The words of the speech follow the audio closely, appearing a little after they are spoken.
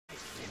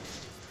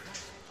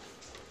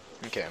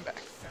Okay, I'm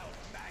back.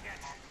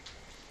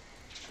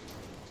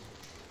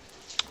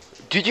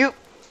 Did you?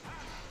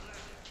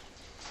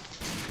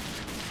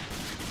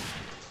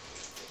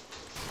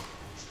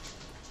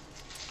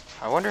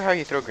 I wonder how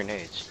you throw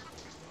grenades.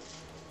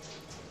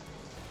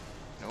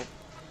 Nope.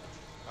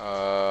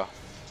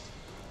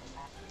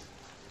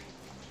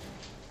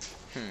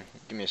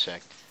 Give me a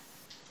sec.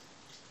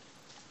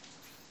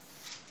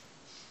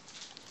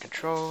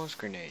 Controls,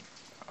 grenade.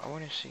 I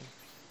want to see.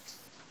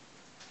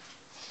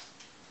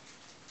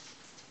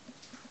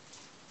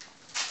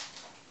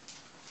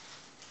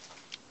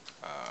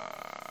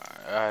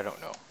 I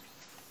don't know.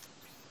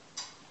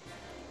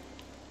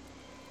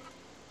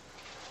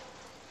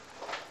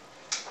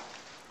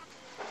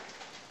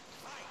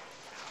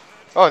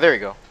 Oh, there you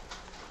go.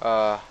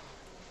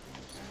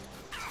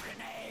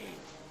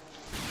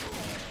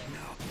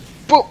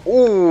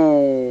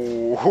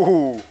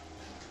 Ooh.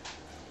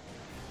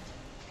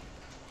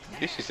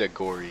 This is a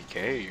gory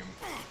game.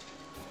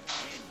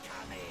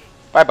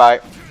 Bye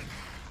bye.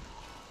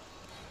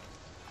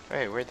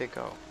 Hey, where'd they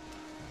go?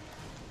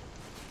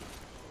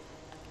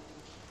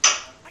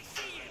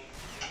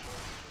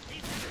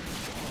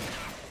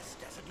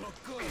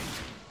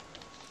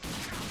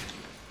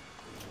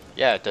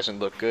 Yeah, it doesn't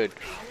look good.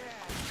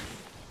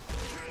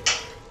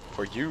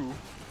 For you.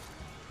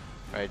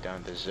 Right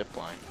down the zip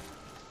line.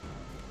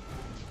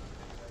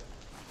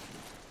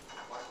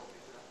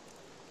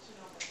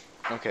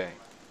 Okay.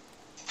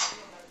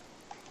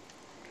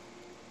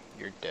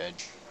 You're dead.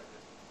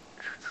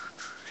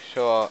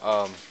 So,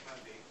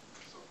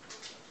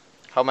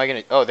 how am I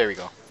gonna... Oh, there we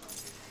go.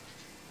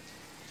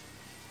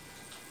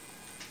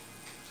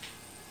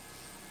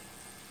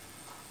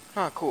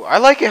 Huh, cool. I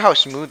like it how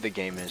smooth the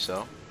game is,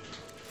 though.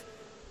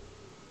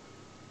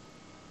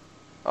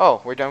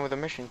 Oh, we're done with the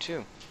mission,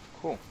 too.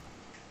 Cool.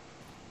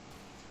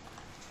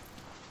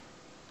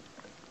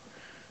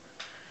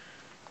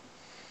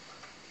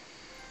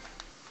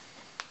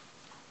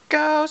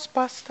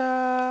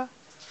 Ghostbuster!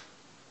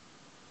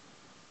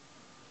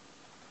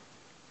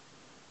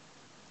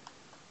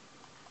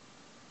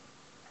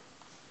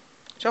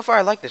 So far,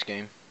 I like this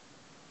game.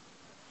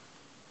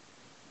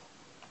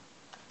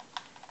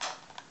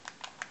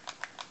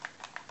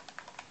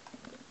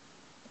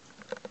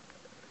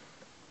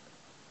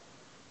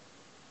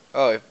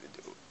 Oh,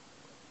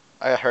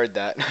 I heard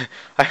that.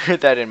 I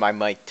heard that in my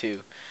mic,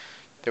 too.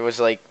 There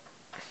was, like...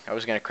 I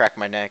was gonna crack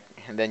my neck,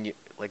 and then, you,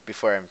 like,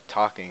 before I'm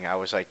talking, I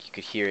was like, you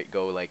could hear it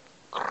go, like...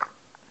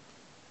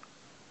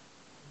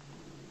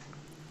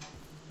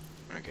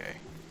 Okay.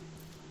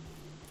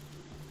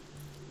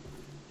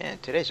 Yeah,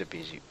 today's a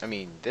busy... I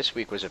mean, this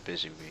week was a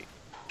busy week.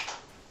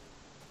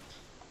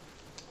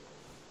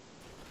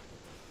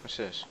 What's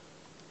this?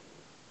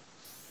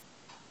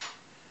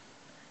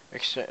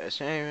 Okay.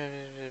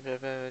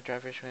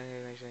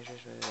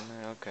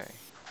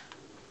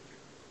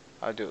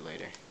 I'll do it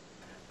later.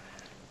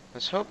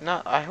 Let's hope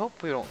not. I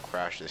hope we don't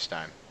crash this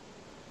time.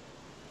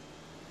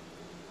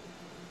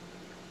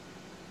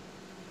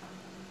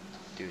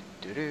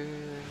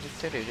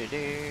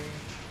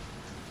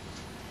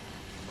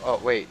 Oh,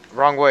 wait.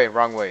 Wrong way,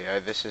 wrong way.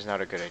 This is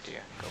not a good idea.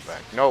 Go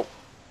back. Nope.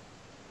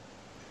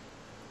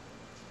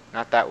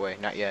 Not that way.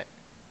 Not yet.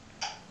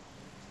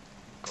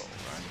 Go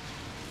run.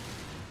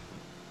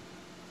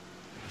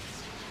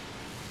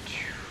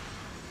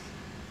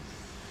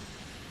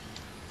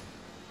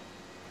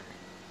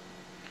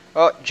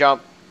 Oh,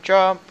 jump.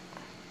 Jump.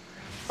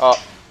 Oh,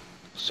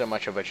 so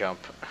much of a jump.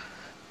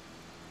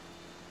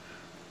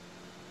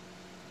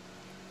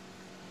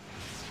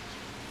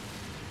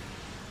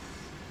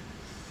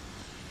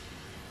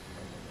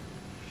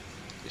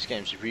 This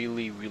game's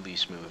really, really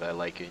smooth. I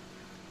like it.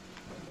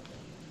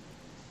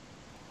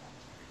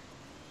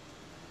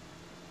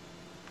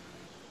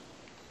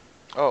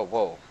 Oh,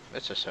 whoa.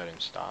 That's a sudden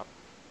stop.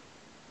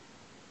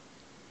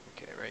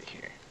 Okay, right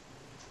here.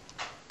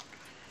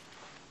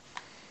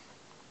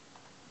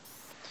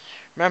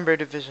 Remember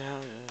to visit...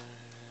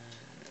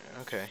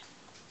 okay.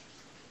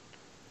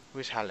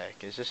 Who's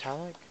Halleck? Is this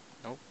Halleck?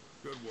 Nope.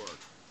 Good work.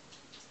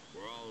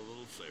 We're all a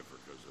little safer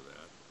because of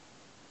that.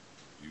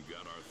 You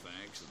got our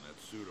thanks and that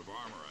suit of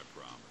armor I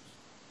promised.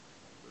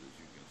 But as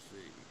you can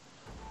see...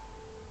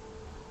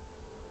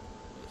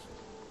 Listen.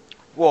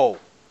 Whoa.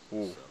 The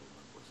Ooh.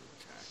 settlement was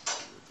attacked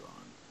while you were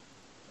gone.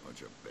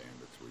 Bunch of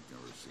bandits we've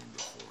never seen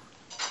before.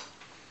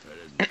 They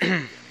didn't take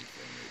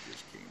anything, they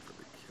just came for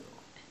the kill.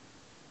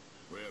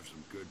 We have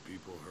some good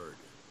people hurt.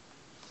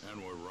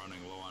 And we're running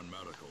low on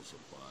medical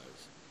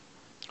supplies.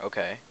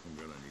 Okay. I'm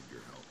gonna need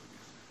your help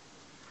again.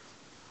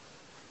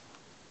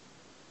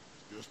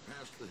 Just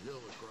past the hill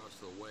across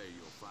the way,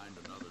 you'll find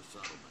another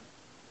settlement.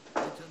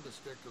 They tend to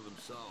stick to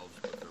themselves,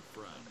 but they're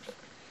friends.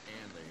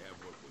 And they have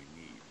what we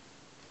need.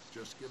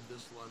 Just give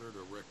this letter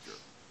to Richter.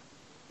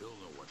 He'll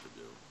know what to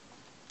do.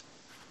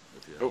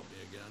 If you help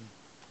me again,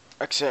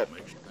 Accept.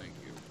 thank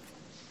you.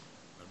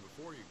 And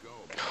before you go,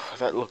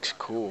 That looks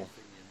cool.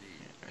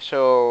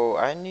 So,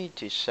 I need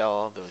to sell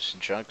all those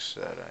junks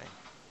that I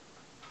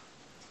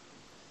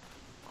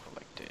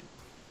collected.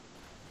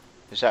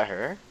 Is that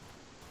her?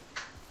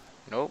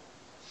 Nope.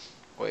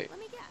 Wait. Let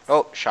me guess.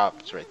 Oh, shop.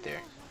 It's You're right there.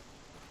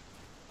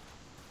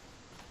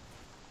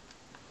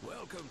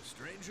 Welcome,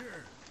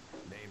 stranger.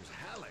 Name's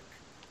Halleck,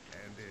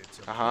 and it's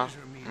a Uh-huh.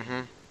 pleasure meeting Mm-hmm.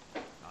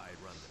 you. I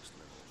run this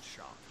little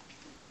shop.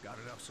 Got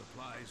enough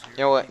supplies here You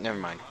know to what? keep Never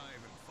you mind. alive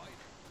and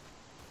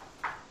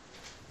fighting.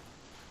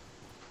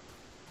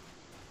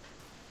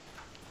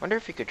 Wonder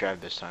if he could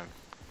drive this time.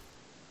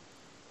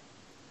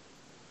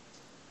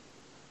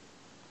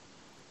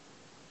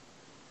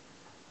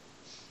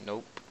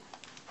 Nope.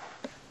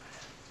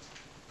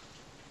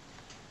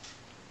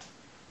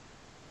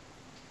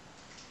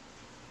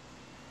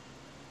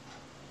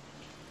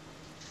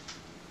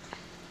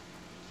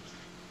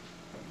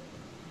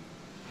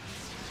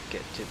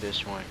 Get to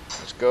this one.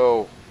 Let's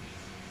go.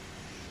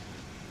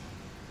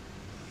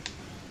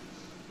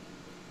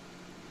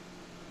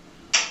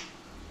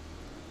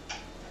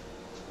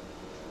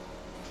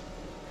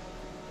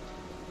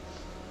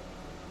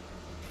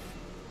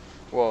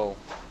 Whoa.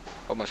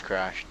 Almost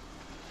crashed.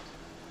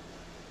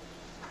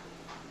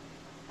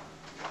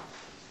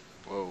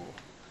 Whoa.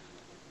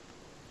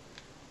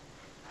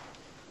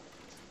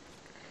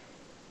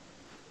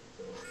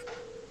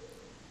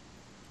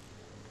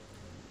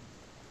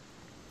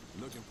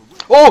 Looking for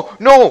witnesses Oh,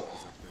 no! up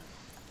there.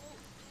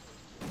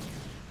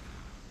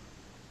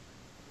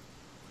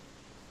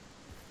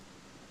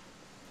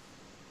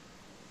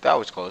 That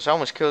was close. I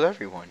almost killed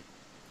everyone.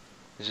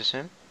 Is this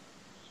him?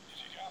 If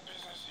you got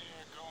business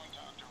here, go and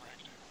talk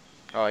direct.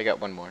 Oh, I got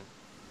one more.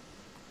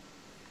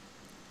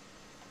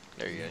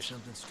 There he You need is.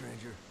 something,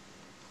 stranger?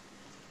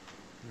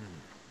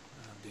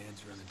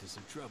 Dan's run into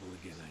some trouble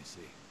again, I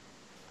see.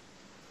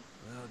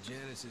 Well,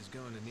 Janice is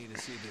going to need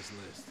to see this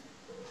list.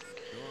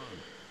 Go on.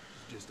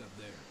 It's just up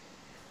there.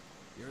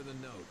 You're the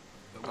note.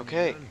 But when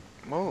Okay, you're done,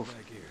 move. come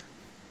back here.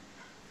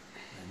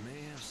 I may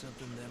have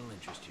something that'll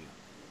interest you.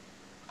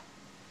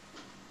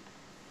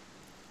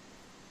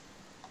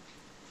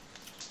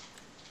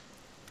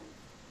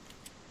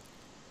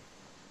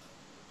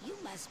 You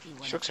must be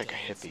one She looks of like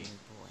a Dad's hippie. new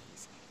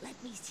boys. Let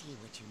me see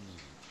what you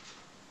need.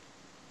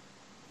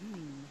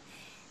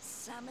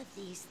 Some of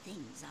these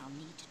things I'll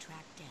need to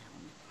track down.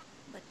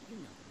 But you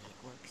know the way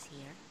it works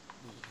here.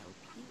 We help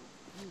you,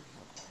 you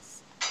help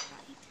us,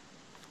 right?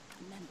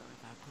 A member of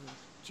our group,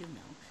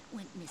 Juno,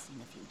 went missing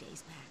a few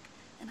days back,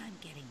 and I'm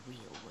getting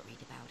real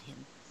worried about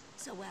him.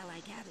 So while I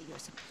gather your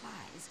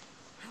supplies,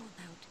 how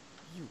about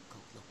you go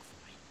look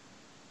for him?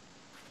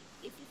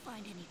 If you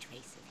find any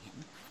trace of him,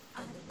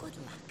 good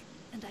luck,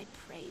 and I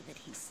pray that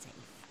he's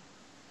safe.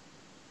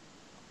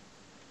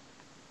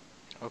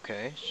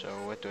 Okay, so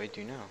what do I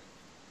do now?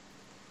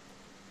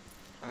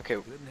 Okay,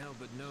 Couldn't help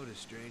but notice,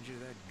 stranger,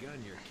 that gun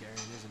you're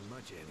carrying isn't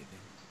much of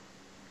anything.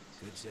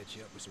 Could set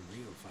you up with some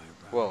real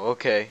firepower. whoa,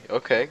 okay,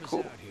 Help us cool.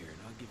 out here, and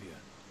I'll give you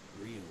a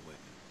real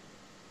weapon.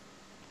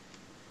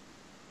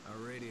 Our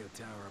radio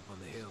tower up on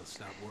the hill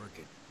stopped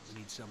working. We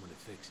need someone to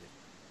fix it.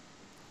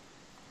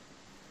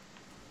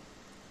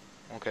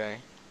 Okay.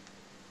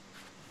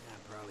 Yeah,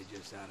 probably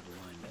just out of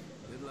alignment.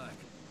 Good luck.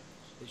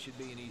 This should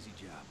be an easy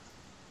job.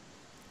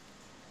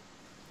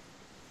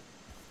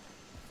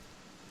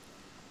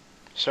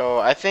 So,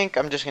 I think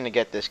I'm just gonna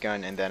get this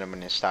gun and then I'm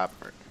gonna stop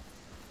her.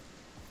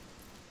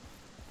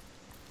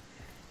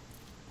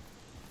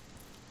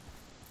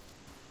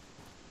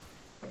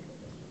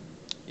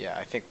 Yeah,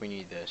 I think we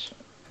need this.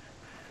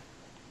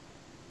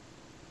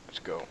 Let's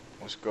go.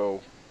 Let's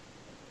go.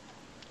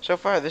 So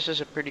far, this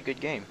is a pretty good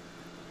game.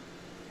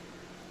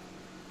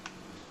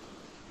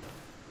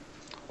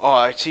 Oh,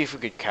 let's see if we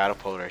could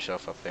catapult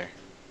ourselves up there.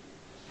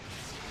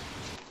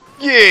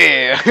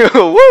 Yeah!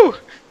 Woo!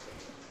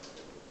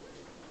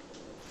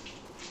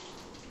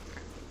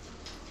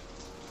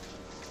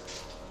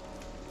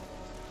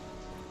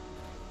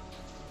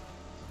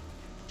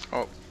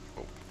 Oh,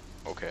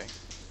 okay.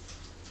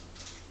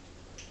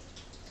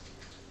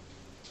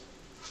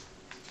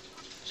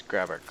 Let's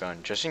grab our gun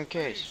just in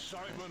case.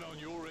 Excitement on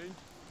your end?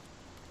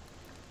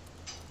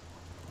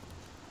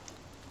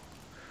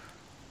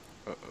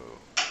 Uh-oh.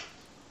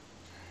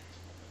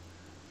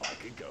 I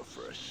could go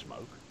for a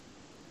smoke.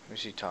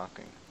 Who's he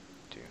talking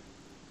to?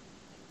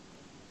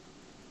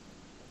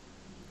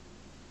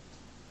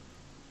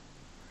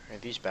 Are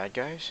these bad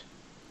guys?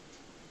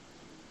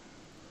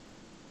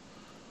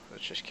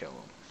 Let's just kill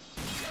them.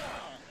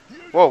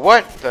 Whoa,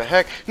 what the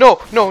heck?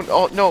 No, no,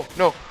 oh, no,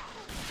 no.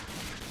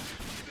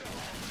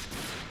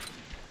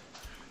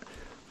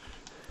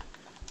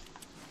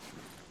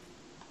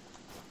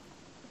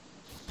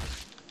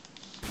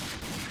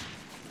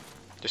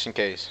 Just in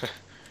case.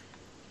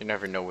 You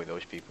never know with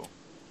those people.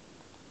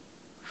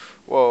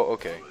 Whoa,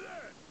 okay.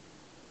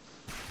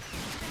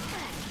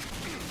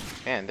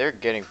 Man, they're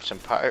getting some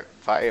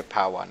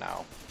firepower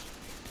now.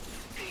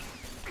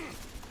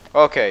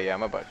 Okay, yeah,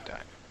 I'm about to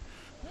die.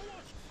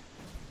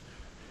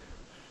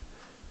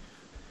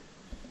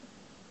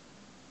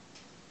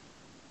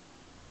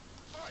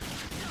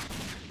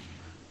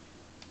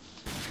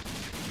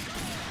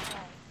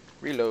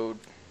 Reload.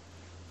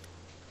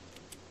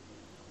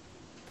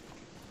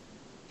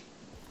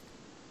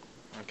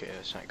 Okay,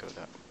 let's not go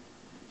that way.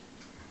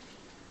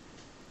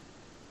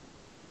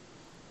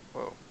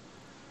 Whoa.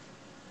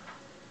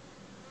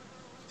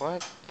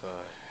 What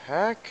the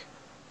heck?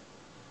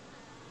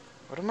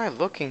 What am I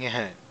looking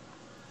at?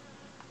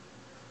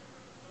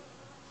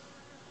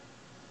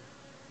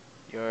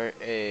 You're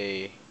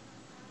a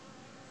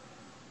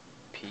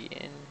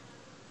Peein?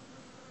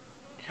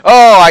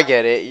 Oh, I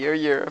get it. You're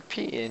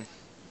European.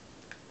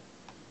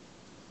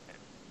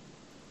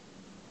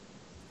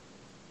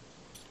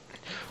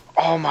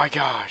 Oh my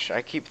gosh,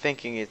 I keep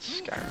thinking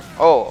it's Skyrim.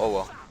 Oh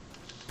well.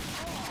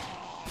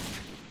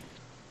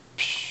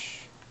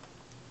 Psh.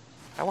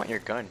 I want your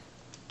gun.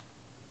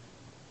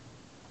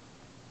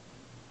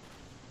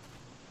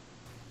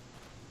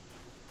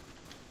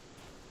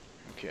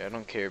 Okay, I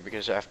don't care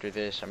because after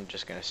this, I'm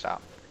just gonna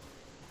stop.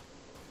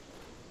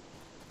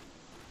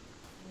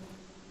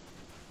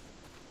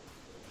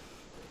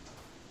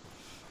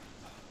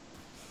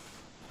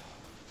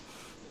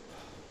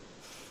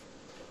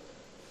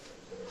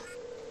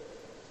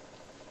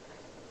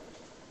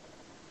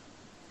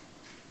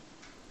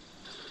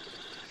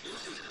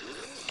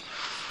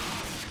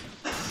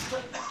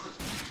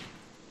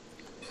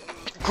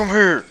 Come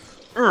here.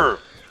 Whoa!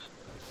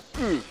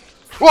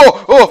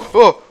 Oh!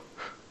 Oh!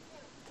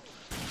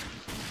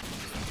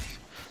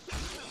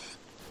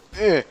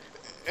 Eh,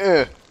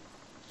 eh,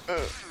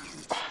 uh,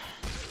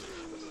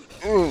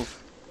 ooh.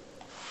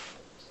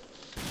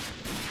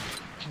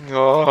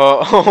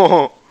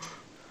 Oh.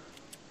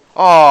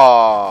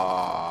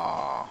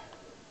 Oh.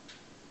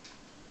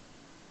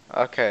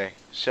 Okay,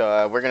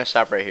 so we're gonna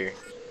stop right here.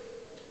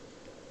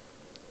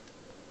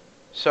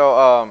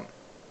 So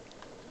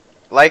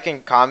like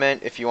and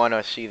comment if you want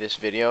to see this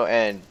video,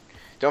 and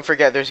don't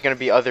forget there's gonna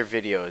be other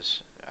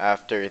videos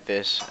after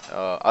this,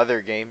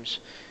 other games,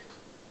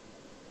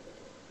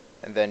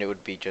 and then it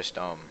would be just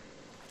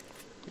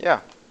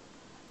yeah.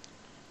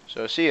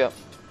 So see ya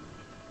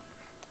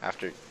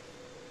after.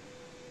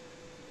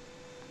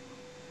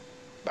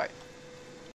 Bye.